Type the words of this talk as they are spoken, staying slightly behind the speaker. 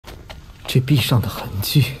这壁上的痕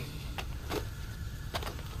迹。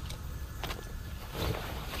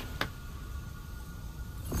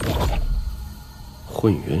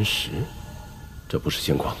混元石，这不是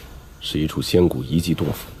仙矿，是一处仙古遗迹洞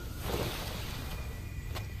府。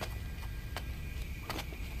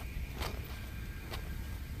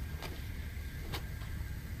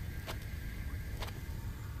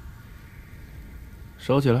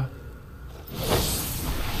烧起来！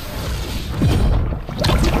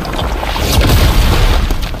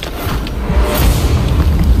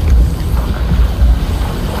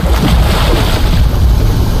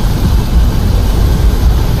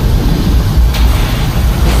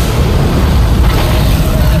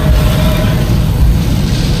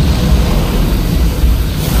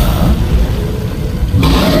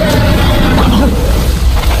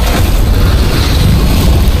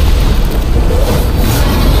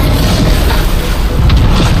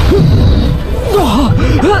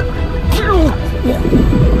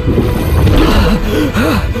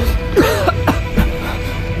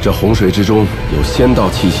这洪水之中有仙道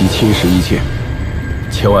气息侵蚀一切，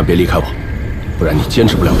千万别离开我，不然你坚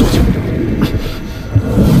持不了多久。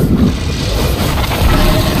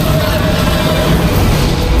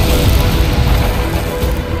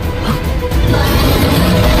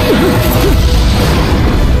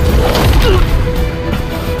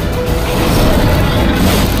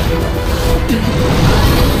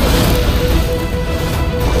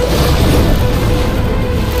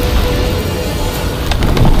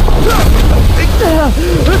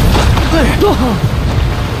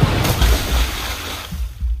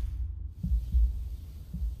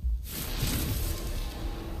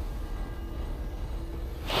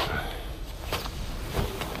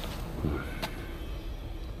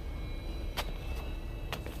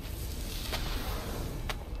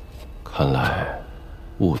看来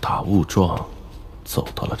误打误撞走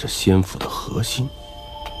到了这仙府的核心。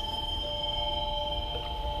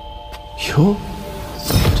哟，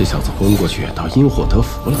这小子昏过去倒因祸得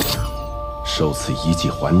福了。受此遗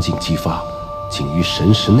迹环境激发，仅于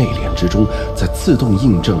神识内敛之中，在自动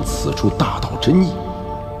印证此处大道真意，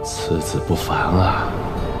此子不凡啊！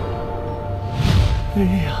哎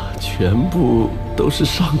呀，全部都是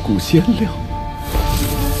上古仙料。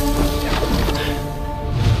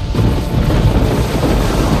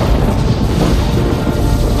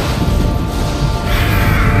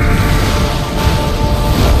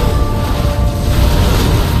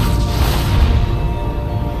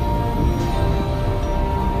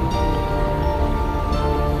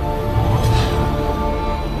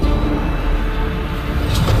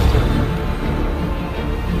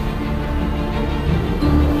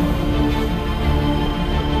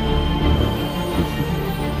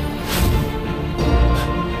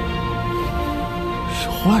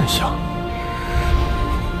幻象。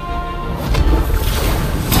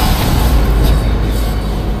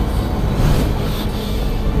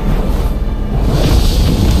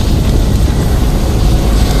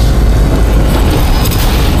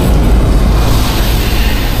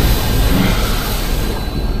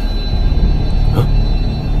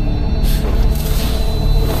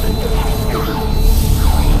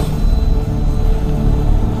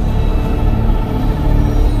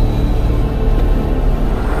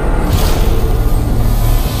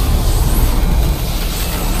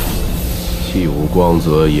既无光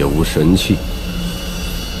泽，也无神气，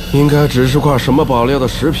应该只是块什么宝料的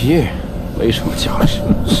石皮，没什么价值。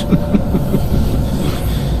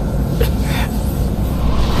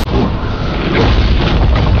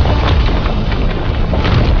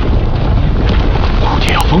后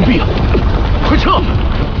天要封闭了，快撤！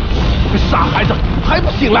傻孩子，还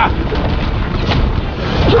不醒来！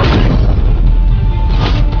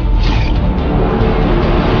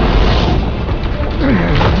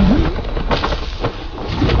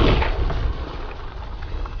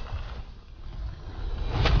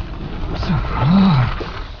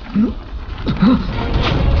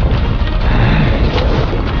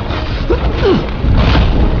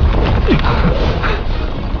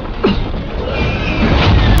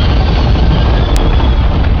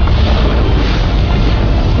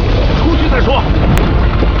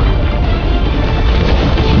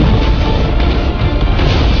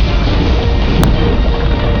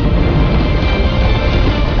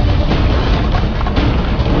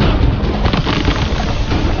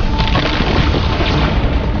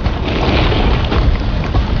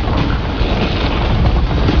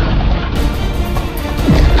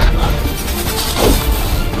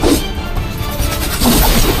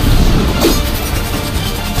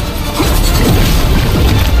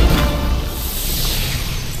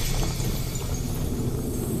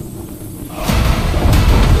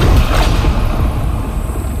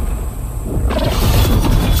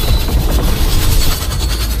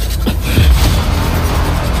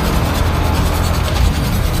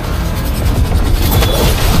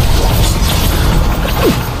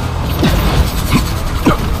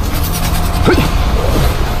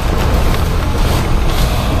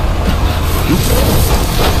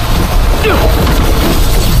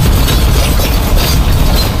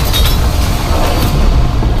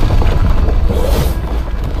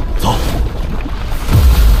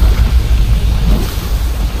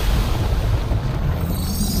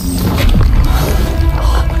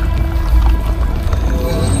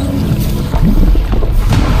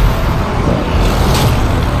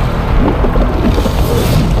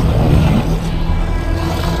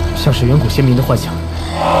像是远古先民的幻想。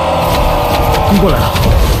攻过来了，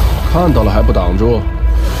看到了还不挡住？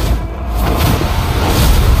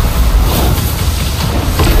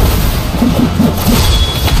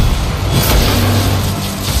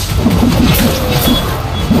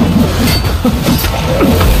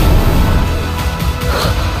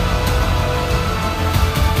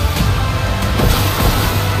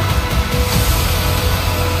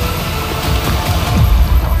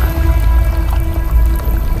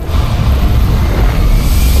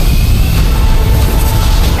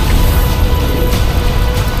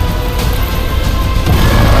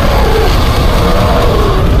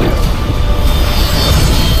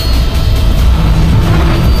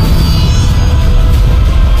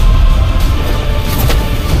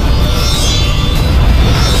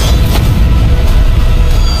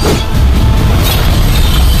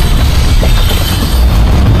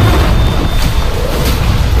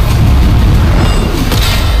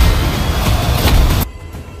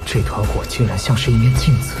竟然像是一面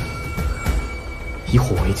镜子，以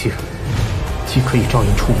火为镜，既可以照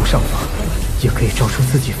映出无上法，也可以照出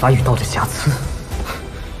自己法与道的瑕疵。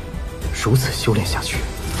如此修炼下去，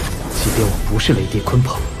即便我不是雷帝鲲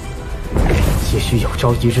鹏，也许有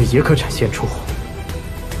朝一日也可展现出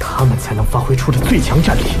他们才能发挥出的最强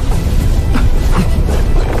战力。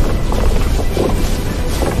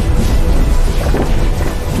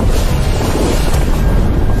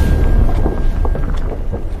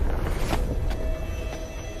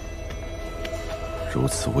如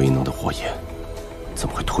此威能的火焰，怎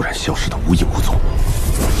么会突然消失得无影无踪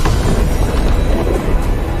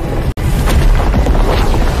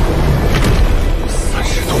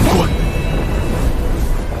？30通关，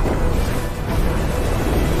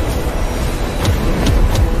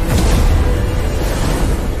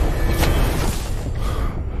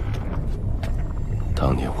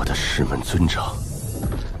当年我的师门尊长，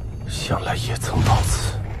向来也曾到此。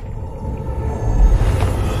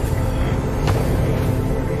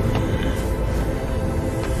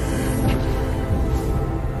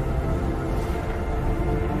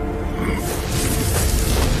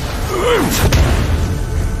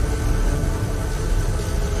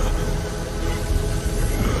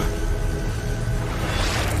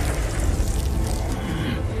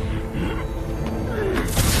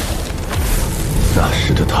那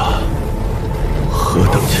时的他何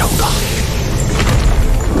等强大，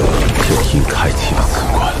就因开启了此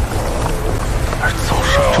关而遭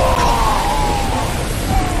受重创。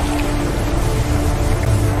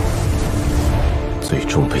最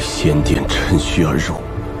终被仙殿趁虚而入，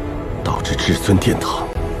导致至尊殿堂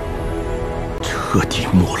彻底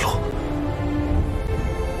没落。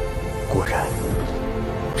果然，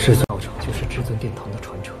至尊道场就是至尊殿堂的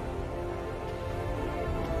传承。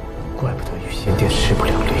怪不得与仙殿势不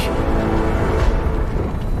两立。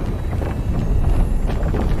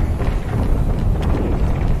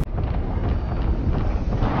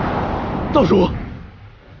道主，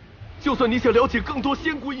就算你想了解更多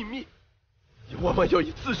仙古隐秘，也万万要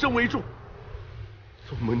以自身为重。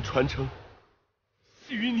宗门传承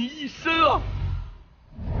系于你一身啊！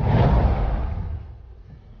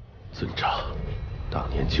尊长，当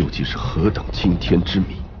年究竟是何等惊天之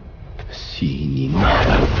谜？系你纳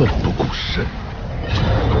兰奋不顾身。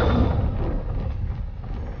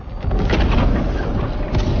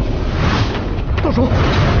道主，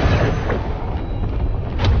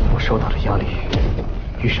我受到的压力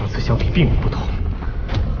与上次相比并无不同，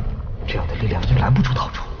这样的力量应拦不住道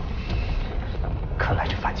主。看来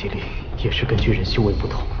这反击力也是根据人修为不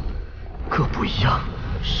同，各不一样。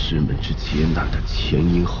师门之劫难的前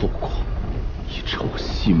因后果，已成我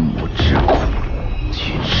心魔之苦。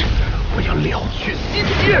今日我要了却心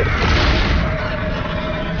结。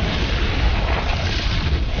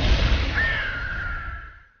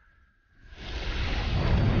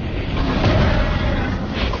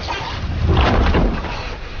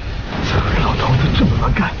老头子这么蛮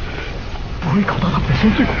干，不会搞到他粉身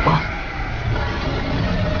碎骨吧？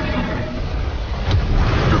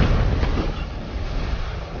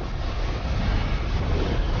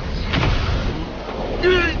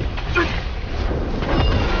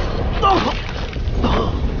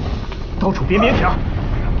道主别勉强，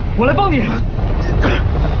我来帮你。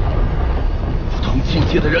不同境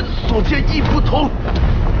界的人所见亦不同，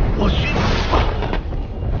我需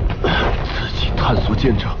自己探索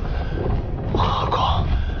见证。何况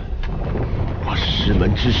我师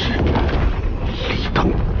门之事，理当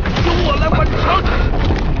由我来完成。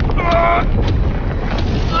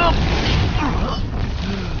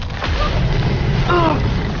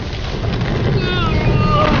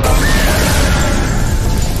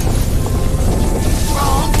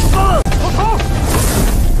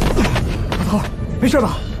没事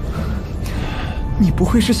吧？你不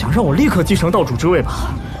会是想让我立刻继承道主之位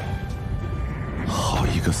吧？好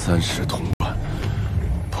一个三世同冠，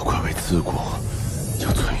不愧为自古就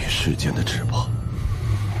存于世间的至宝。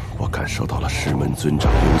我感受到了师门尊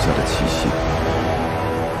长留下的气息，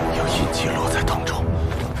有印记落在当中。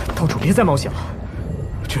道主别再冒险了，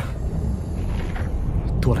这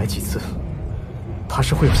多来几次，怕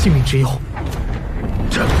是会有性命之忧。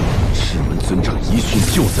这师门尊长遗训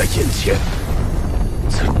就在眼前，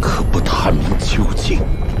怎可不探明究竟？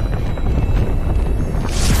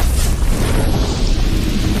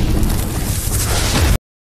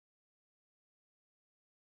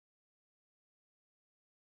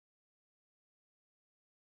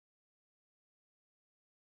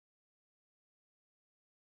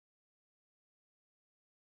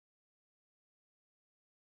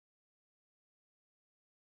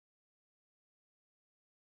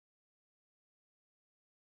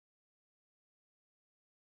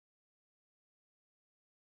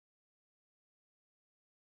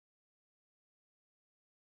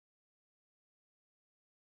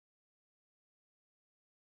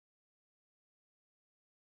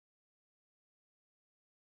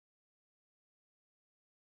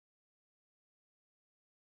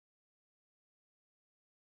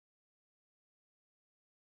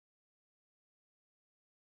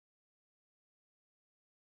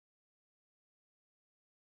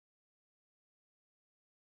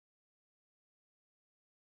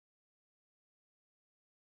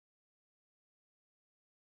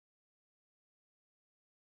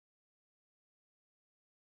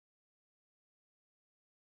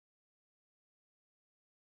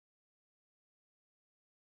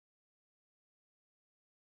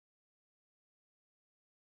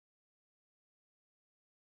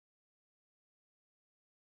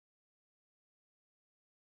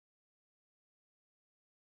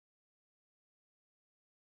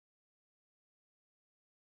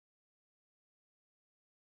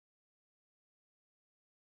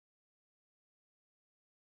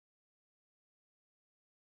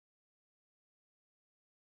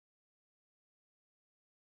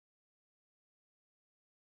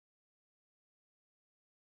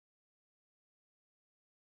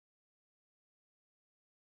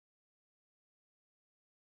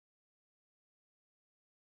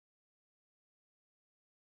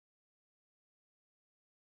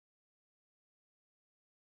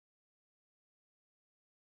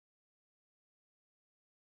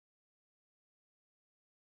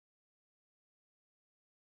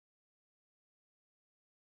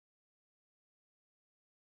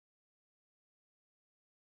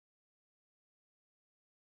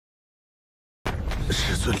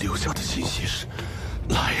师尊留下的信息是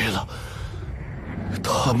来了，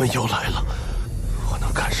他们要来了。我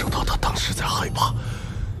能感受到他当时在害怕，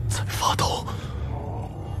在发抖。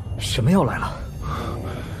什么要来了？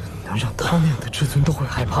能让他那样的至尊都会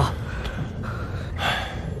害怕？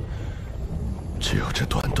只有这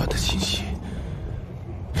短短的信息。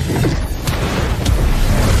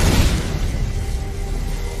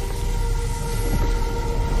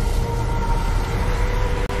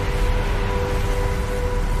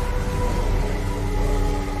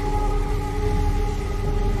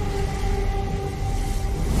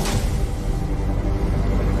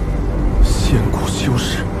修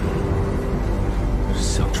士，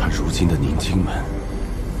相传如今的宁经门，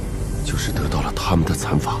就是得到了他们的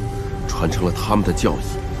残法，传承了他们的教义，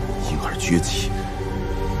因而崛起，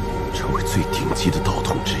成为最顶级的道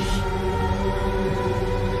统之一。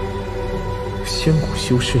仙骨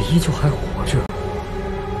修士依旧还活着，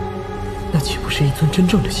那岂不是一尊真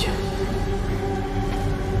正的仙？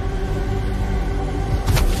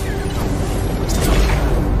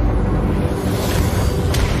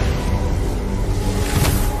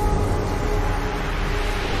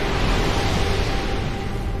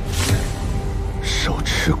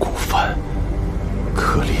持古幡，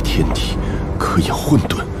克裂天地，可掩混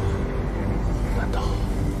沌。难道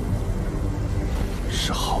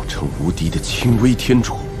是号称无敌的轻微天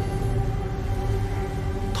主？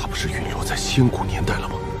他不是陨落在仙古年代了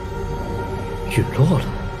吗？陨落了？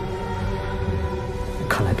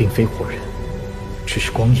看来并非活人，只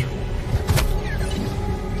是光影。